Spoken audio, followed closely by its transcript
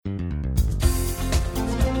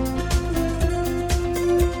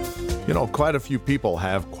You know, quite a few people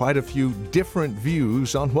have quite a few different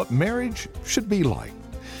views on what marriage should be like.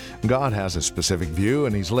 God has a specific view,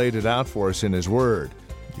 and He's laid it out for us in His Word.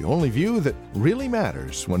 The only view that really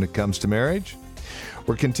matters when it comes to marriage.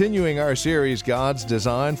 We're continuing our series, God's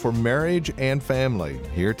Design for Marriage and Family,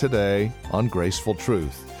 here today on Graceful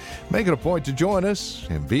Truth. Make it a point to join us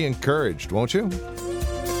and be encouraged, won't you?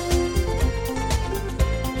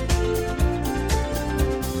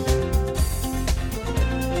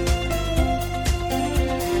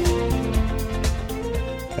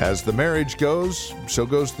 As the marriage goes, so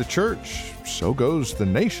goes the church, so goes the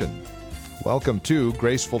nation. Welcome to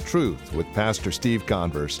Graceful Truth with Pastor Steve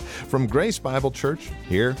Converse from Grace Bible Church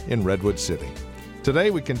here in Redwood City. Today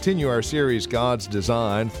we continue our series, God's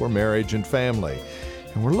Design for Marriage and Family.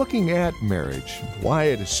 And we're looking at marriage, why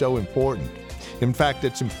it is so important. In fact,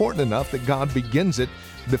 it's important enough that God begins it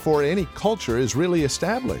before any culture is really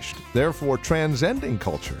established, therefore transcending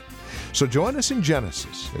culture. So join us in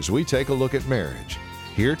Genesis as we take a look at marriage.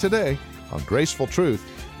 Here today on Graceful Truth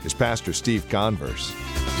is Pastor Steve Converse.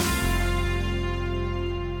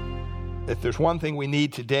 If there's one thing we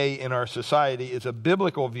need today in our society, is a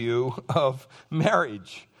biblical view of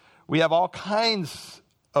marriage. We have all kinds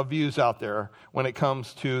of views out there when it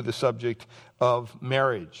comes to the subject of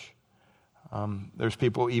marriage. There's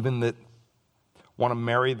people even that want to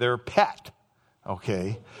marry their pet.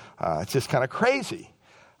 Okay, it's just kind of crazy.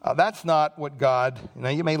 That's not what God, now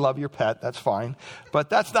you may love your pet, that's fine, but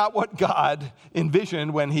that's not what God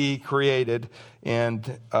envisioned when He created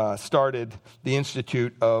and started the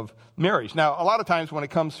Institute of Marriage. Now, a lot of times when it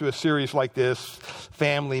comes to a series like this,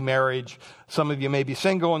 family, marriage, some of you may be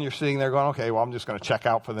single and you're sitting there going, okay, well, I'm just going to check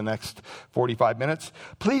out for the next 45 minutes.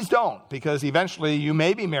 Please don't, because eventually you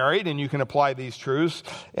may be married and you can apply these truths.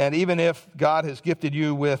 And even if God has gifted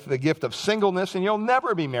you with the gift of singleness and you'll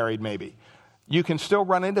never be married maybe, you can still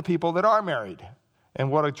run into people that are married. And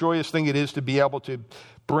what a joyous thing it is to be able to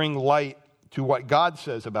bring light to what God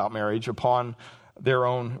says about marriage upon their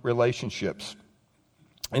own relationships.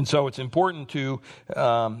 And so it's important to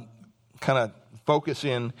kind of focus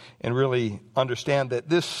in and really understand that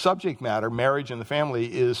this subject matter, marriage and the family,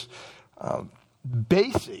 is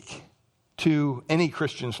basic to any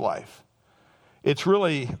Christian's life. It's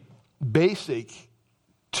really basic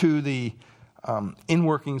to the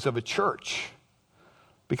inworkings of a church.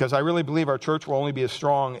 Because I really believe our church will only be as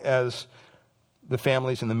strong as the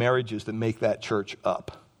families and the marriages that make that church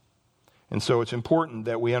up. And so it's important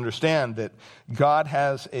that we understand that God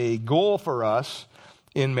has a goal for us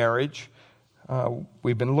in marriage.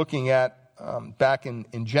 We've been looking at back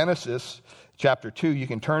in Genesis chapter 2. You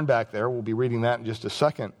can turn back there. We'll be reading that in just a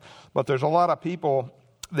second. But there's a lot of people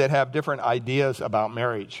that have different ideas about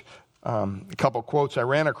marriage. A couple quotes I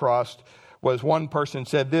ran across was one person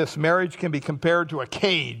said this: marriage can be compared to a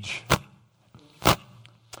cage.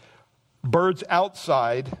 Birds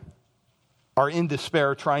outside are in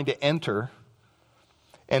despair trying to enter,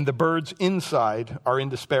 and the birds inside are in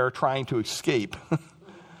despair trying to escape.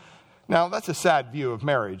 Now, that's a sad view of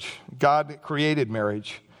marriage. God created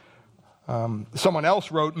marriage. Someone else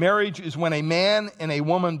wrote, marriage is when a man and a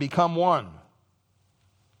woman become one.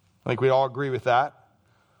 I think we all agree with that.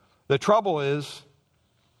 The trouble is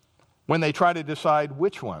when they try to decide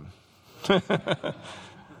which one.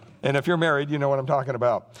 And if you're married, you know what I'm talking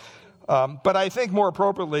about. But I think more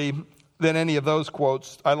appropriately than any of those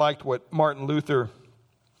quotes, I liked what Martin Luther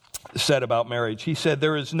said about marriage. He said,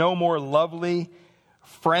 there is no more lovely,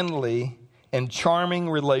 friendly, and charming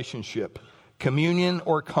relationship, communion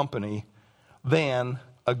or company, than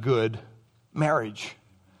a good marriage.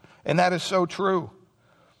 And that is so true.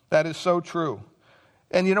 That is so true.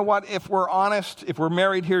 And you know what? If we're honest, if we're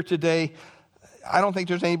married here today, I don't think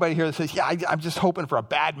there's anybody here that says, yeah, I'm just hoping for a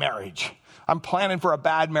bad marriage. I'm planning for a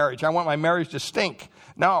bad marriage. I want my marriage to stink.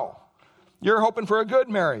 No. You're hoping for a good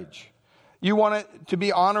marriage. You want it to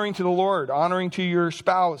be honoring to the Lord, honoring to your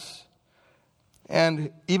spouse.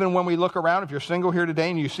 And even when we look around, if you're single here today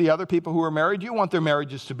and you see other people who are married, you want their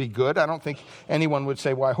marriages to be good. I don't think anyone would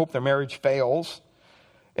say, well, I hope their marriage fails.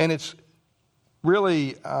 And it's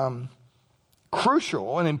really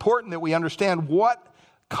crucial and important that we understand what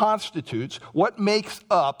constitutes, what makes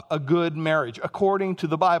up a good marriage according to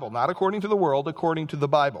the Bible. Not according to the world, according to the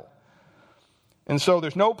Bible. And so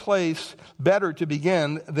there's no place better to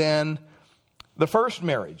begin than the first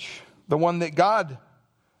marriage, the one that God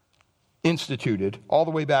instituted all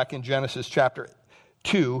the way back in Genesis chapter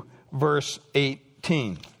 2, verse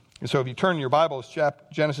 18. And so if you turn in your Bibles,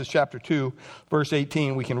 Genesis chapter 2, verse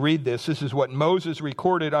 18, we can read this. This is what Moses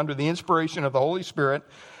recorded under the inspiration of the Holy Spirit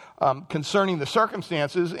concerning the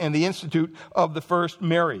circumstances and the institute of the first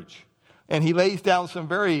marriage. And he lays down some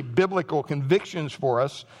very biblical convictions for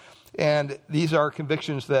us. And these are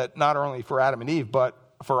convictions that not only for Adam and Eve, but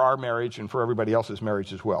for our marriage and for everybody else's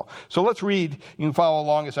marriage as well. So let's read. You can follow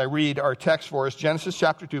along as I read our text for us. Genesis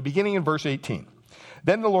chapter 2, beginning in verse 18.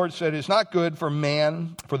 Then the Lord said, "It is not good for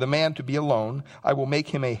the man to be alone. I will make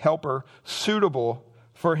him a helper suitable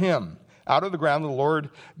for him." Out of the ground the Lord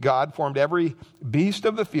God formed every beast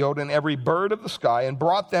of the field and every bird of the sky and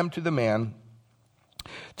brought them to the man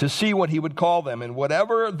to see what he would call them. And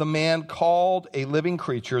whatever the man called a living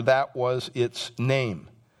creature, that was its name.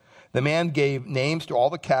 The man gave names to all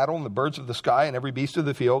the cattle and the birds of the sky and every beast of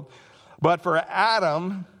the field. But for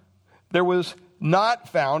Adam, there was not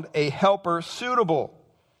found a helper suitable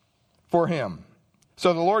for him.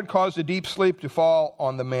 So the Lord caused a deep sleep to fall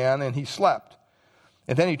on the man, and he slept.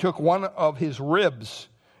 And then he took one of his ribs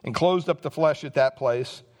and closed up the flesh at that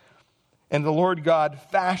place. And the Lord God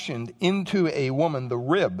fashioned into a woman the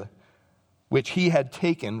rib which he had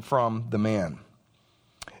taken from the man,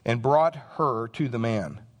 and brought her to the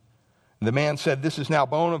man. The man said, "This is now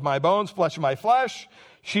bone of my bones, flesh of my flesh.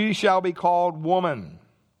 She shall be called woman,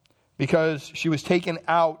 because she was taken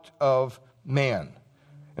out of man.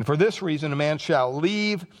 And for this reason a man shall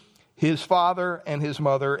leave his father and his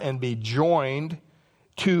mother and be joined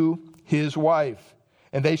to his wife,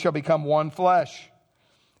 and they shall become one flesh.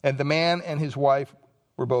 And the man and his wife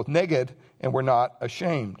were both naked and were not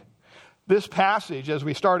ashamed." This passage, as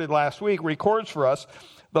we started last week, records for us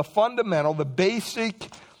the fundamental, the basic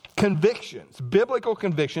convictions, biblical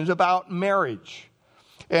convictions about marriage.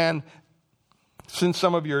 And since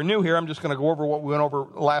some of you are new here, I'm just going to go over what we went over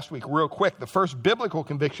last week real quick. The first biblical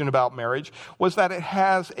conviction about marriage was that it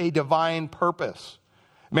has a divine purpose.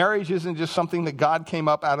 Marriage isn't just something that God came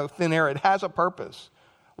up out of thin air. It has a purpose,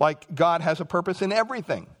 like God has a purpose in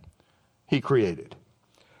everything he created.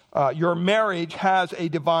 Your marriage has a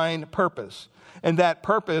divine purpose, and that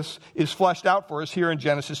purpose is fleshed out for us here in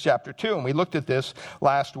Genesis chapter 2, and we looked at this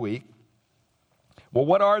last week. Well,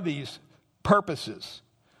 what are these purposes?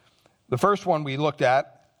 The first one we looked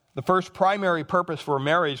at, the first primary purpose for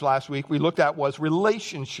marriage last week we looked at was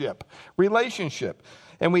relationship. Relationship.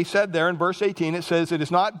 And we said there in verse 18, it says, "It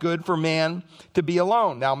is not good for man to be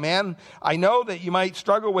alone." Now, man, I know that you might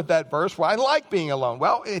struggle with that verse. Well, I like being alone.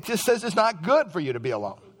 Well, it just says it's not good for you to be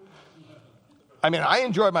alone. I mean, I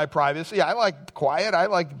enjoy my privacy. I like quiet. I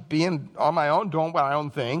like being on my own, doing my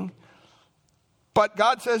own thing. But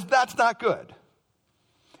God says that's not good.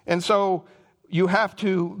 And so you have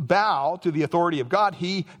to bow to the authority of God.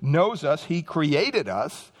 He knows us. He created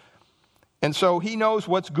us. And so he knows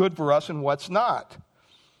what's good for us and what's not.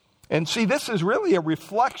 And see, this is really a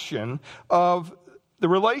reflection of the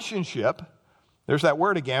relationship, there's that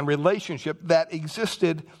word again, relationship that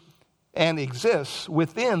existed and exists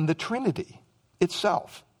within the Trinity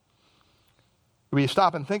itself. When you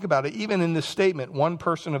stop and think about it, even in this statement, one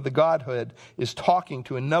person of the Godhood is talking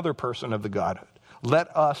to another person of the Godhood.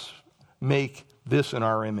 Let us make this in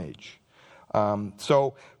our image.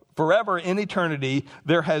 So forever in eternity,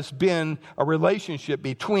 there has been a relationship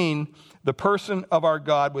between the person of our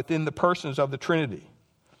God within the persons of the Trinity.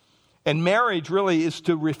 And marriage really is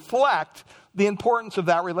to reflect the importance of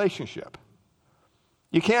that relationship.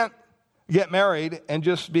 You can't get married and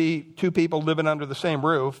just be two people living under the same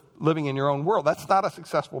roof, living in your own world. That's not a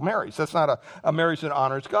successful marriage. That's not a marriage that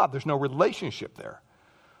honors God. There's no relationship there.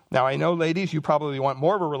 Now, I know, ladies, you probably want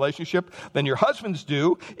more of a relationship than your husbands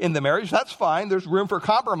do in the marriage. That's fine. There's room for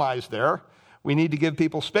compromise there. We need to give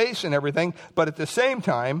people space and everything. But at the same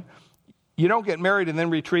time, you don't get married and then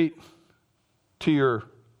retreat to your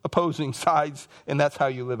opposing sides, and that's how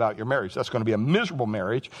you live out your marriage. That's going to be a miserable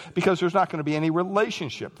marriage because there's not going to be any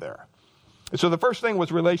relationship there. So the first thing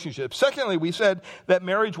was relationship. Secondly, we said that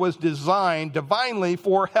marriage was designed divinely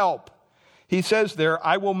for help. He says there,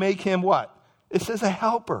 "I will make him" what? It says a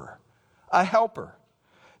helper. A helper.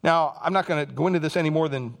 Now, I'm not going to go into this any more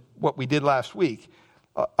than what we did last week,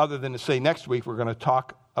 other than to say next week we're going to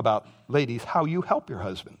talk about, ladies, how you help your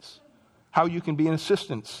husbands. How you can be an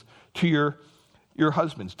assistance to your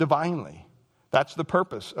husbands divinely. That's the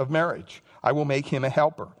purpose of marriage. I will make him a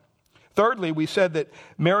helper. Thirdly, we said that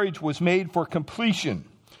marriage was made for completion,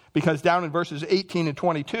 because down in verses 18 and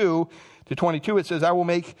 22 to 22, it says, "I will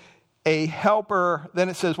make a helper," then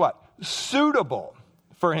it says what? "Suitable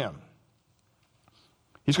for him."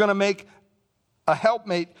 He's going to make a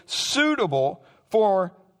helpmate suitable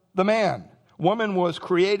for the man. Woman was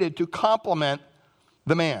created to complement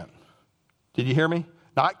the man. Did you hear me?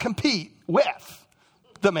 Not compete with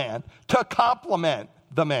the man, to complement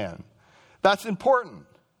the man. That's important.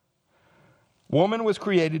 Woman was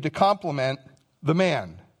created to complement the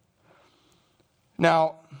man.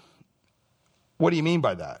 Now, What do you mean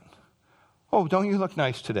by that? Oh, don't you look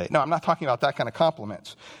nice today? No, I'm not talking about that kind of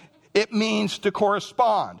compliments. It means to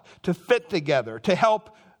correspond, to fit together, to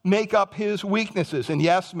help make up his weaknesses. And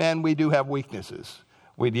yes, men, we do have weaknesses.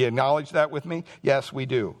 Would you acknowledge that with me? Yes, we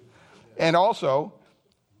do. And also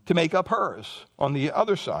to make up hers on the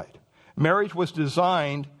other side. Marriage was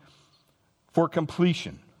designed for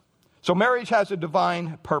completion. So marriage has a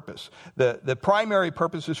divine purpose. The primary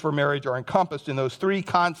purposes for marriage are encompassed in those three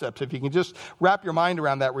concepts. If you can just wrap your mind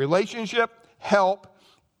around that: relationship, help,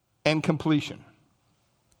 and completion.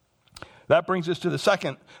 That brings us to the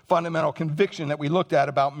second fundamental conviction that we looked at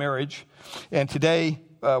about marriage. And today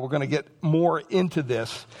we're going to get more into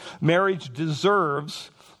this. Marriage deserves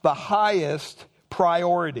the highest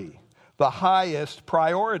priority. The highest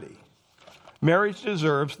priority. Marriage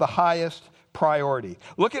deserves the highest priority.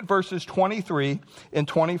 Look at verses 23 and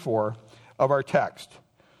 24 of our text.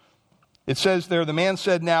 It says there, the man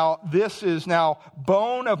said, "Now this is now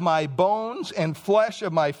bone of my bones and flesh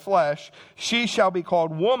of my flesh. She shall be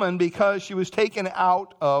called woman because she was taken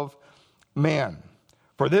out of man.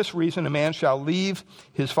 For this reason a man shall leave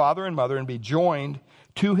his father and mother and be joined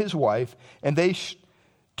to his wife, and they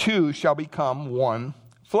two shall become one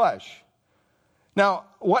flesh." Now,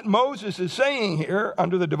 what Moses is saying here,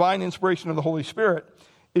 under the divine inspiration of the Holy Spirit,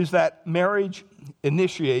 is that marriage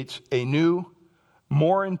initiates a new,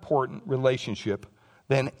 more important relationship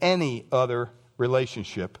than any other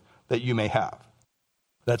relationship that you may have.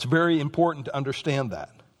 That's very important to understand that.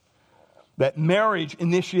 That marriage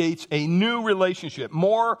initiates a new relationship,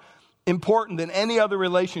 more important than any other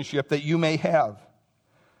relationship that you may have,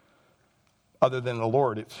 other than the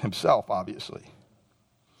Lord himself, obviously.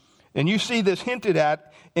 And you see this hinted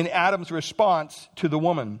at in Adam's response to the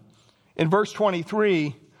woman. In verse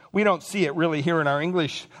 23, we don't see it really here in our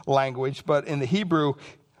English language, but in the Hebrew,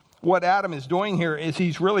 what Adam is doing here is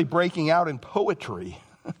he's really breaking out in poetry.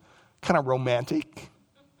 Kind of romantic.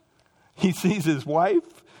 He sees his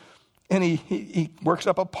wife, and he works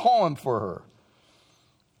up a poem for her.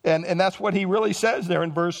 And that's what he really says there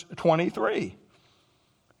in verse 23.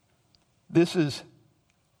 This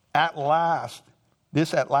at last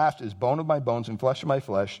is bone of my bones and flesh of my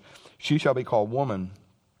flesh. She shall be called woman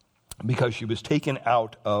because she was taken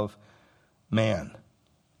out of man.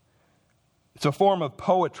 It's a form of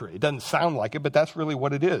poetry. It doesn't sound like it, but that's really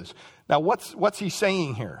what it is. Now, what's he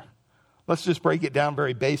saying here? Let's just break it down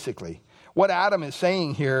very basically. What Adam is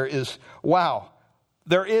saying here is, wow,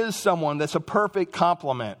 there is someone that's a perfect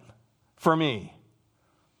complement for me.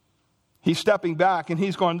 He's stepping back and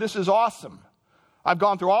he's going, this is awesome. I've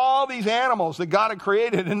gone through all these animals that God had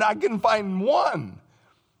created, and I couldn't find one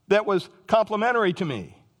that was complementary to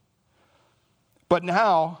me. But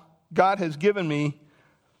now, God has given me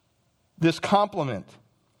this complement.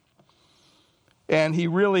 And he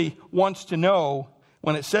really wants to know,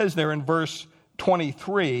 when it says there in verse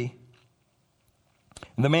 23,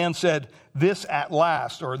 the man said, "This at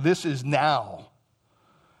last," or "this is now."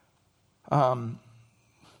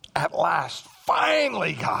 At last,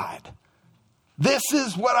 finally, God. This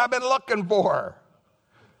is what I've been looking for.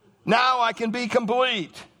 Now I can be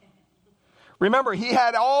complete. Remember, he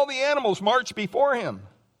had all the animals march before him.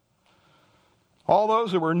 All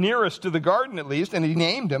those that were nearest to the garden, at least, and he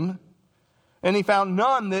named them. And he found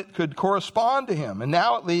none that could correspond to him. And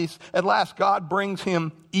now, at last, God brings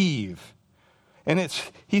him Eve. And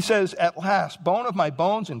he says, "At last, bone of my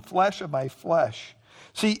bones and flesh of my flesh."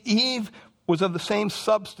 See, Eve was of the same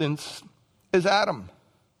substance as Adam,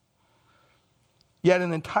 yet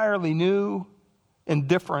an entirely new and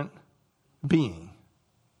different being.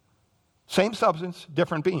 Same substance,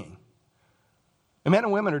 different being. And men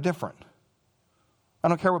and women are different. I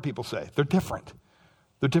don't care what people say. They're different.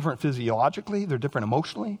 They're different physiologically. They're different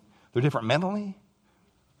emotionally. They're different mentally.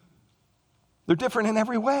 They're different in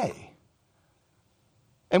every way.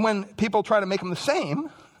 And when people try to make them the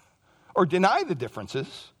same or deny the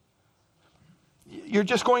differences, you're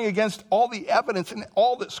just going against all the evidence and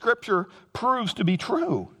all that Scripture proves to be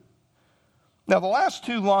true. Now, the last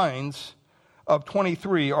two lines of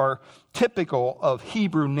 23 are typical of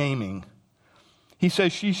Hebrew naming. He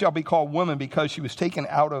says, "She shall be called woman because she was taken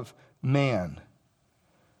out of man."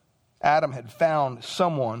 Adam had found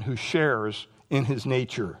someone who shares in his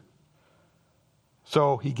nature.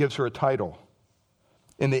 So he gives her a title.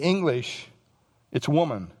 In the English, it's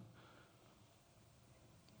woman.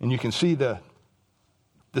 And you can see the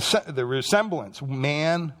resemblance,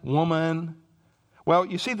 man, woman. Well,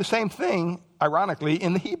 you see the same thing, ironically,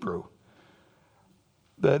 in the Hebrew.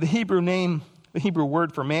 The Hebrew name, the Hebrew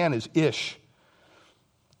word for man is ish.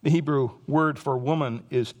 The Hebrew word for woman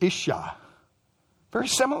is isha. Very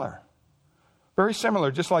similar. Very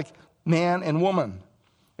similar, just like man and woman.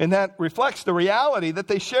 And that reflects the reality that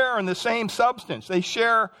they share in the same substance. They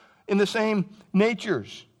share in the same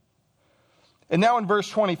natures. And now in verse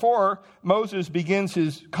 24, Moses begins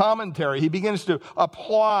his commentary. He begins to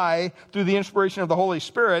apply, through the inspiration of the Holy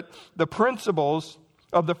Spirit, the principles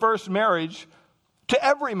of the first marriage to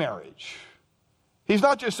every marriage. He's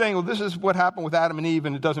not just saying, well, this is what happened with Adam and Eve,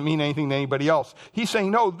 and it doesn't mean anything to anybody else. He's saying,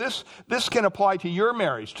 no, this can apply to your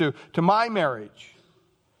marriage, to my marriage.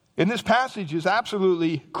 And this passage is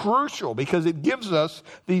absolutely crucial because it gives us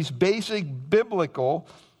these basic biblical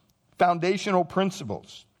foundational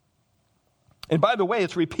principles. And by the way,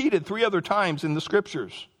 it's repeated 3 other times in the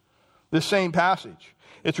Scriptures, this same passage.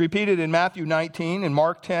 It's repeated in Matthew 19, in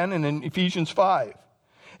Mark 10, and in Ephesians 5.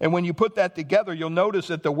 And when you put that together, you'll notice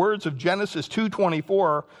that the words of Genesis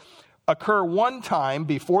 2:24 occur 1 time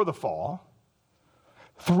before the fall,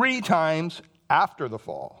 3 times after the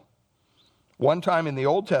fall. 1 time in the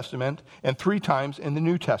Old Testament and 3 times in the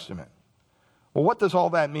New Testament. Well, what does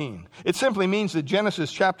all that mean? It simply means that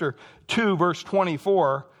Genesis chapter 2, verse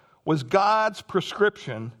 24 was God's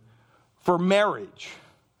prescription for marriage.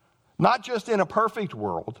 Not just in a perfect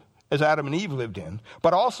world, as Adam and Eve lived in,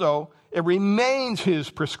 but also it remains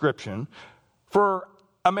his prescription for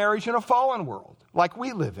a marriage in a fallen world, like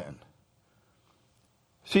we live in.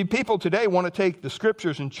 See, people today want to take the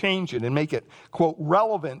Scriptures and change it and make it, quote,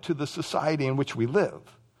 relevant to the society in which we live.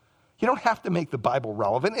 You don't have to make the Bible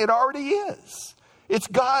relevant. It already is. It's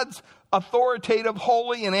God's authoritative,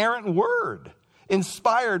 holy, inerrant word,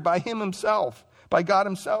 inspired by him himself, by God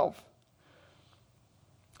himself.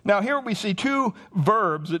 Now, here we see 2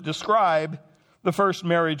 verbs that describe the first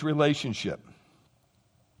marriage relationship.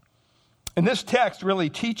 And this text really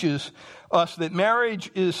teaches us that marriage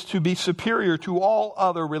is to be superior to all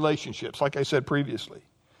other relationships, like I said previously.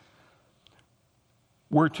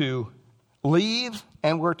 We're to leave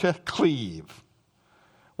and we're to cleave.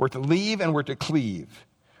 We're to leave and we're to cleave.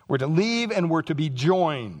 We're to leave and we're to be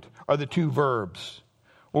joined are the 2 verbs.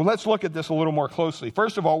 Well, let's look at this a little more closely.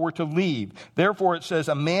 First of all, we're to leave. Therefore, it says,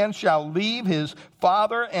 a man shall leave his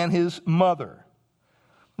father and his mother.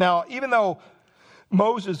 Now, even though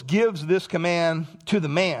Moses gives this command to the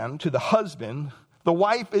man, to the husband, the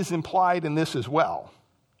wife is implied in this as well.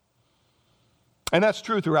 And that's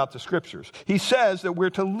true throughout the Scriptures. He says that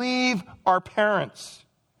we're to leave our parents.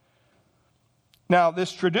 Now,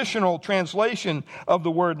 this traditional translation of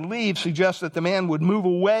the word leave suggests that the man would move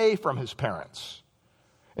away from his parents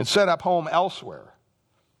and set up home elsewhere,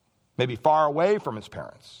 maybe far away from his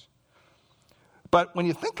parents. But when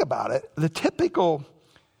you think about it, the typical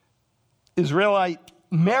Israelite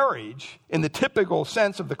marriage, in the typical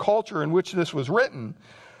sense of the culture in which this was written,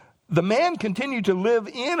 the man continued to live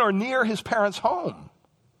in or near his parents' home.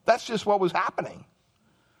 That's just what was happening.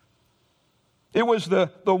 It was the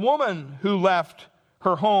woman who left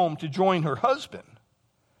her home to join her husband.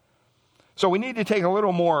 So we need to take a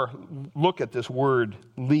little more look at this word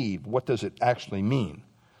leave. What does it actually mean?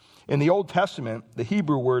 In the Old Testament, the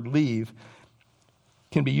Hebrew word leave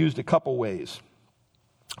can be used a couple ways.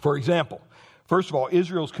 For example, first of all,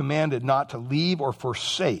 Israel's commanded not to leave or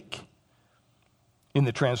forsake in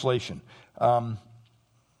the translation. Not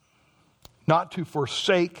to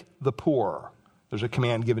forsake the poor. There's a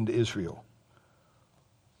command given to Israel.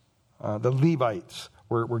 The Levites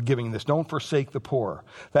were giving this. Don't forsake the poor.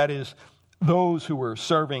 That is, those who were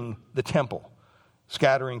serving the temple,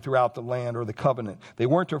 scattering throughout the land or the covenant. They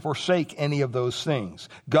weren't to forsake any of those things.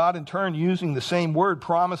 God, in turn, using the same word,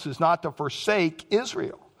 promises not to forsake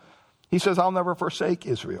Israel. He says, I'll never forsake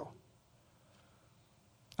Israel.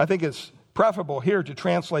 I think it's preferable here to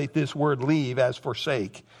translate this word leave as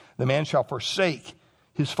forsake. The man shall forsake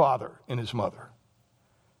his father and his mother.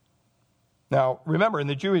 Now, remember, in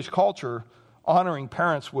the Jewish culture, honoring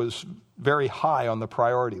parents was very high on the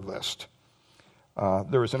priority list.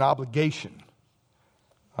 There was an obligation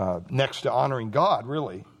next to honoring God,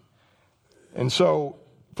 really. And so,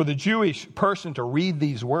 for the Jewish person to read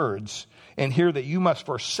these words and hear that you must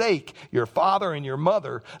forsake your father and your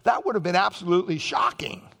mother, that would have been absolutely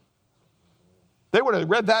shocking. They would have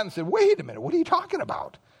read that and said, wait a minute, what are you talking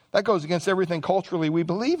about? That goes against everything culturally we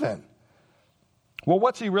believe in. Well,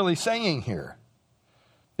 what's he really saying here?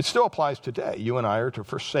 It still applies today. You and I are to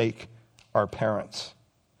forsake our parents.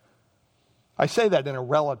 I say that in a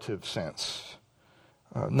relative sense,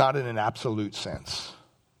 not in an absolute sense.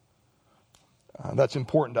 That's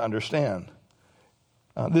important to understand.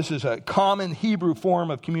 This is a common Hebrew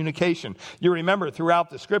form of communication. You remember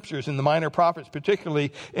throughout the Scriptures, in the minor prophets,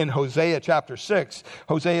 particularly in Hosea chapter 6,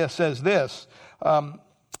 Hosea says this,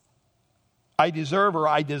 I deserve or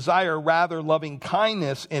I desire rather loving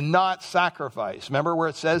kindness and not sacrifice. Remember where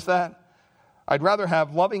it says that? I'd rather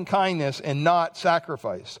have loving kindness and not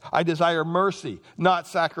sacrifice. I desire mercy, not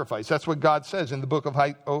sacrifice. That's what God says in the book of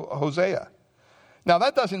Hosea. Now,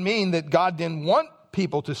 that doesn't mean that God didn't want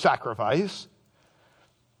people to sacrifice,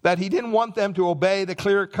 that he didn't want them to obey the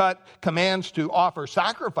clear-cut commands to offer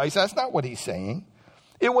sacrifice. That's not what he's saying.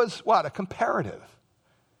 It was, what, a comparative.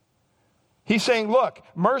 He's saying, look,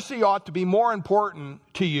 mercy ought to be more important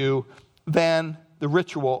to you than the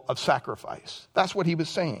ritual of sacrifice. That's what he was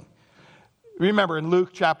saying. Remember in Luke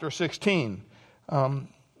chapter 16, the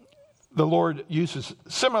Lord uses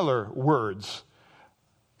similar words,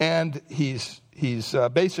 and he's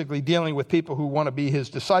basically dealing with people who want to be his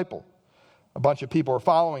disciple. A bunch of people are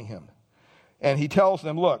following him. And he tells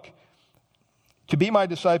them, look, to be my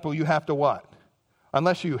disciple, you have to what?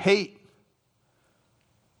 Unless you hate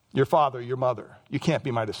your father, your mother, you can't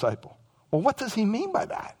be my disciple. Well, what does he mean by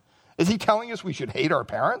that? Is he telling us we should hate our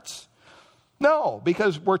parents? No,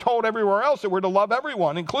 because we're told everywhere else that we're to love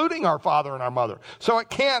everyone, including our father and our mother. So it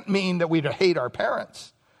can't mean that we're to hate our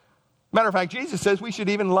parents. Matter of fact, Jesus says we should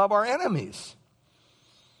even love our enemies.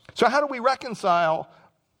 So how do we reconcile?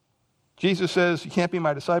 Jesus says you can't be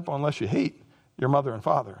my disciple unless you hate your mother and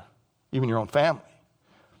father, even your own family.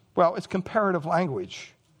 Well, it's comparative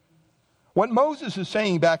language. What Moses is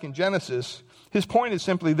saying back in Genesis, his point is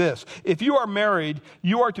simply this. If you are married,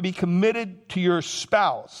 you are to be committed to your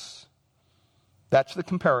spouse. That's the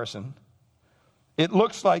comparison. It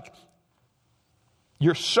looks like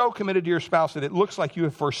you're so committed to your spouse that it looks like you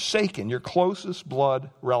have forsaken your closest blood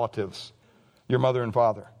relatives, your mother and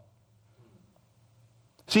father.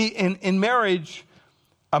 See, in marriage,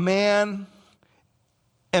 a man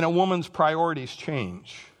and a woman's priorities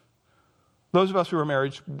change. Those of us who are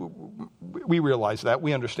married, we realize that.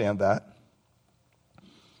 We understand that.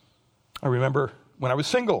 I remember when I was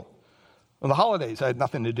single, on the holidays, I had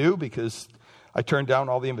nothing to do because I turned down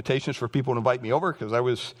all the invitations for people to invite me over because I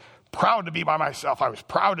was proud to be by myself. I was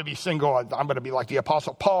proud to be single. I'm going to be like the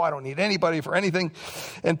Apostle Paul. I don't need anybody for anything.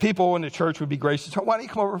 And people in the church would be gracious. Why don't you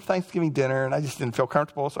come over for Thanksgiving dinner? And I just didn't feel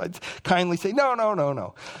comfortable. So I'd kindly say,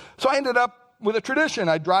 no. So I ended up with a tradition.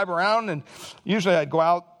 I'd drive around, and usually I'd go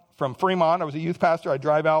out from Fremont. I was a youth pastor. I'd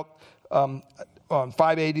drive out on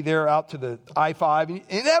 580 there out to the I-5. And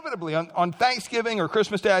inevitably, on Thanksgiving or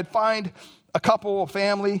Christmas Day, I'd find a couple, a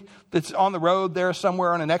family that's on the road there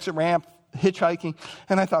somewhere on an exit ramp, hitchhiking.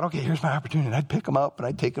 And I thought, okay, here's my opportunity. And I'd pick them up and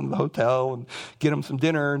I'd take them to the hotel and get them some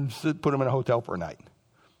dinner and put them in a hotel for a night. And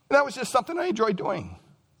that was just something I enjoyed doing.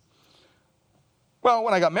 Well,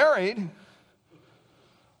 when I got married,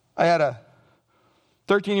 I had a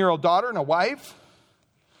 13-year-old daughter and a wife.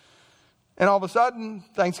 And all of a sudden,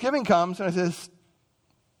 Thanksgiving comes, and I says,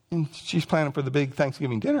 and she's planning for the big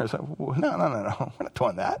Thanksgiving dinner. So, well, no. We're not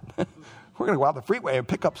doing that. We're going to go out the freeway and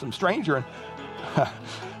pick up some stranger. And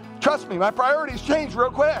trust me, my priorities changed real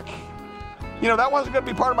quick. That wasn't going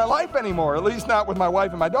to be part of my life anymore, at least not with my wife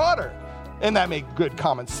and my daughter. And that made good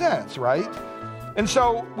common sense, right? And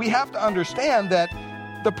so we have to understand that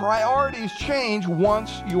the priorities change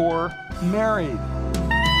once you're married.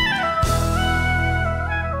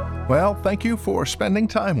 Well, thank you for spending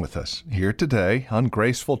time with us here today on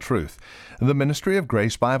Graceful Truth, the ministry of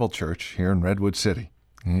Grace Bible Church here in Redwood City.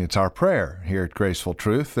 It's our prayer here at Graceful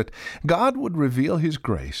Truth that God would reveal His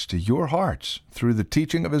grace to your hearts through the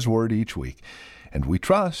teaching of His Word each week. And we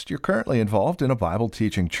trust you're currently involved in a Bible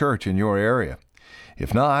teaching church in your area.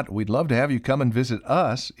 If not, we'd love to have you come and visit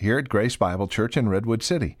us here at Grace Bible Church in Redwood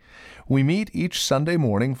City. We meet each Sunday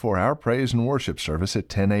morning for our praise and worship service at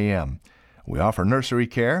 10 a.m. We offer nursery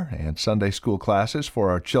care and Sunday school classes for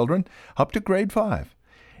our children up to grade 5.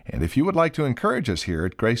 And if you would like to encourage us here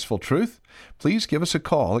at Graceful Truth, please give us a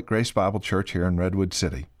call at Grace Bible Church here in Redwood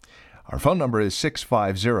City. Our phone number is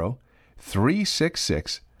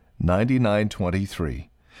 650-366-9923.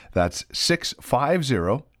 That's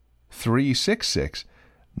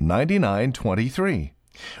 650-366-9923.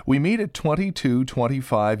 We meet at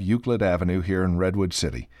 2225 Euclid Avenue here in Redwood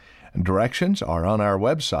City. Directions are on our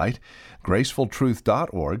website,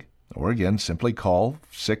 gracefultruth.org, or again, simply call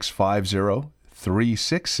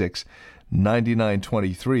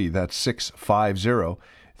 650-366-9923. That's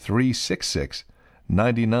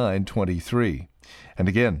 650-366-9923. And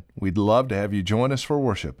again, we'd love to have you join us for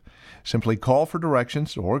worship. Simply call for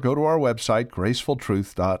directions or go to our website,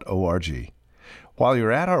 gracefultruth.org. While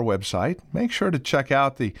you're at our website, make sure to check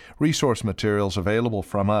out the resource materials available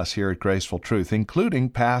from us here at Graceful Truth, including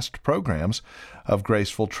past programs of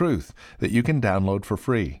Graceful Truth that you can download for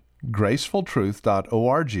free.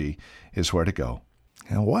 gracefultruth.org is where to go.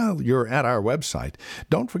 And while you're at our website,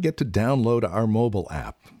 don't forget to download our mobile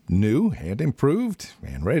app. New and improved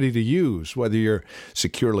and ready to use, whether you're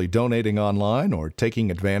securely donating online or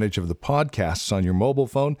taking advantage of the podcasts on your mobile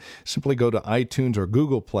phone. Simply go to iTunes or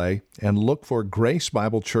Google Play and look for Grace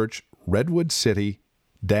Bible Church Redwood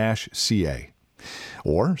City-CA.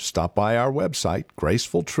 Or stop by our website,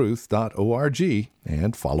 gracefultruth.org,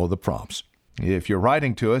 and follow the prompts. If you're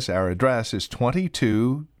writing to us, our address is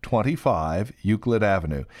 2225 Euclid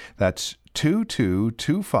Avenue. That's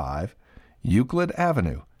 2225 Euclid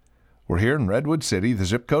Avenue. We're here in Redwood City. The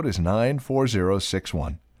zip code is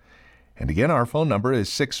 94061. And again, our phone number is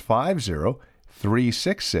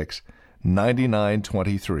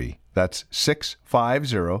 650-366-9923. That's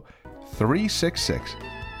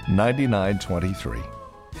 650-366-9923.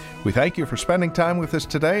 We thank you for spending time with us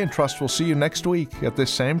today and trust we'll see you next week at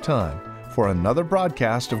this same time for another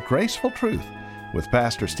broadcast of Graceful Truth with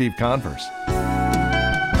Pastor Steve Converse.